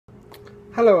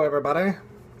Hello everybody.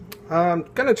 I'm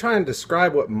gonna try and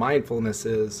describe what mindfulness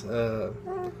is. Sort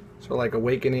of like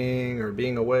awakening or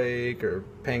being awake or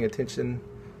paying attention.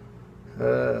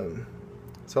 So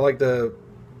like the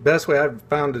best way I've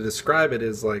found to describe it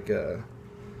is like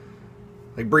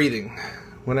breathing.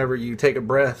 Whenever you take a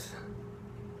breath,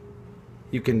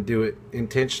 you can do it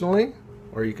intentionally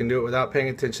or you can do it without paying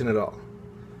attention at all.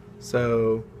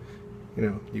 So,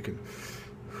 you can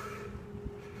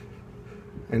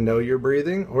and know you're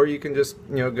breathing, or you can just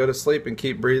go to sleep and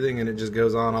keep breathing and it just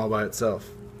goes on all by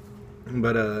itself.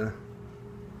 But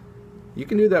you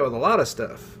can do that with a lot of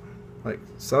stuff. Like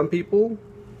some people,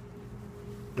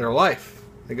 their life,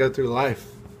 they go through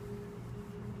life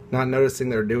not noticing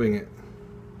they're doing it,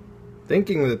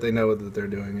 thinking that they know that they're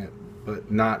doing it, but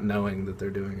not knowing that they're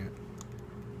doing it.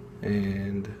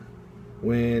 And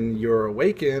when you're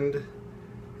awakened,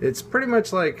 it's pretty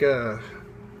much like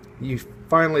you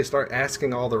finally start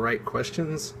asking all the right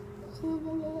questions.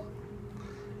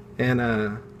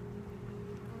 And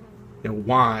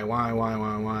why?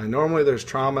 Normally there's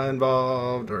trauma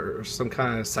involved or some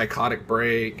kind of psychotic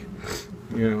break.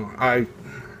 I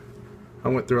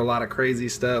went through a lot of crazy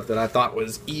stuff that I thought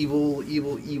was evil.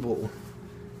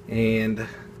 And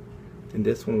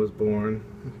this one was born.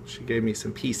 She gave me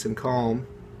some peace and calm.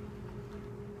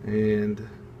 And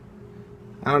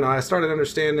I don't know, I started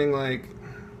understanding like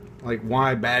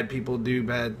why bad people do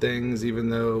bad things, even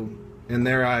though in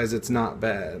their eyes it's not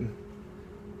bad.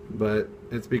 But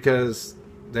it's because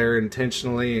they're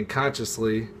intentionally and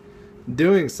consciously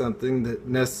doing something that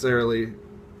necessarily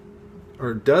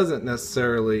or doesn't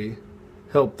necessarily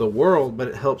help the world, but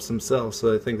it helps themselves,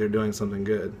 so they think they're doing something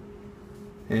good.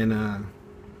 And I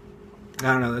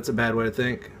don't know, that's a bad way to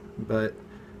think, but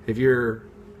if you're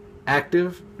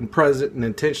active and present and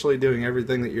intentionally doing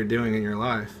everything that you're doing in your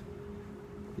life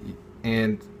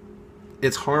and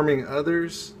it's harming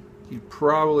others, you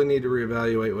probably need to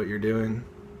reevaluate what you're doing.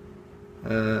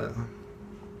 I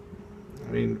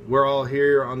mean, we're all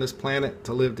here on this planet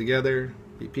to live together,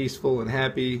 be peaceful and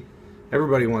happy.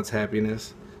 Everybody wants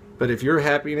happiness. But if your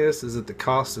happiness is at the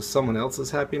cost of someone else's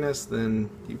happiness,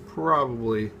 then you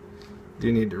probably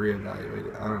do need to reevaluate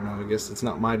it. I don't know, I guess it's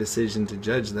not my decision to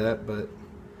judge that, but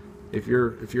if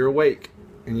you're awake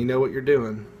and you know what you're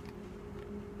doing,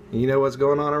 and you know what's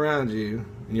going on around you,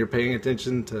 and you're paying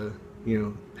attention to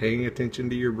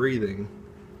your breathing,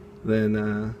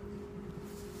 then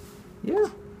yeah,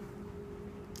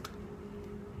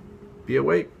 be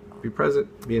awake, be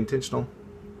present, be intentional,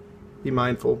 be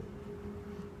mindful.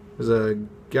 There's a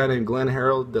guy named Glenn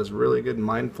Harrell does really good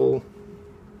mindfulness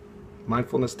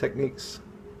techniques,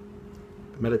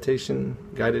 meditation,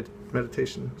 guided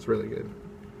meditation. It's really good.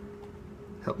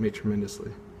 Helped me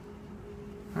tremendously.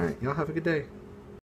 All right, y'all have a good day.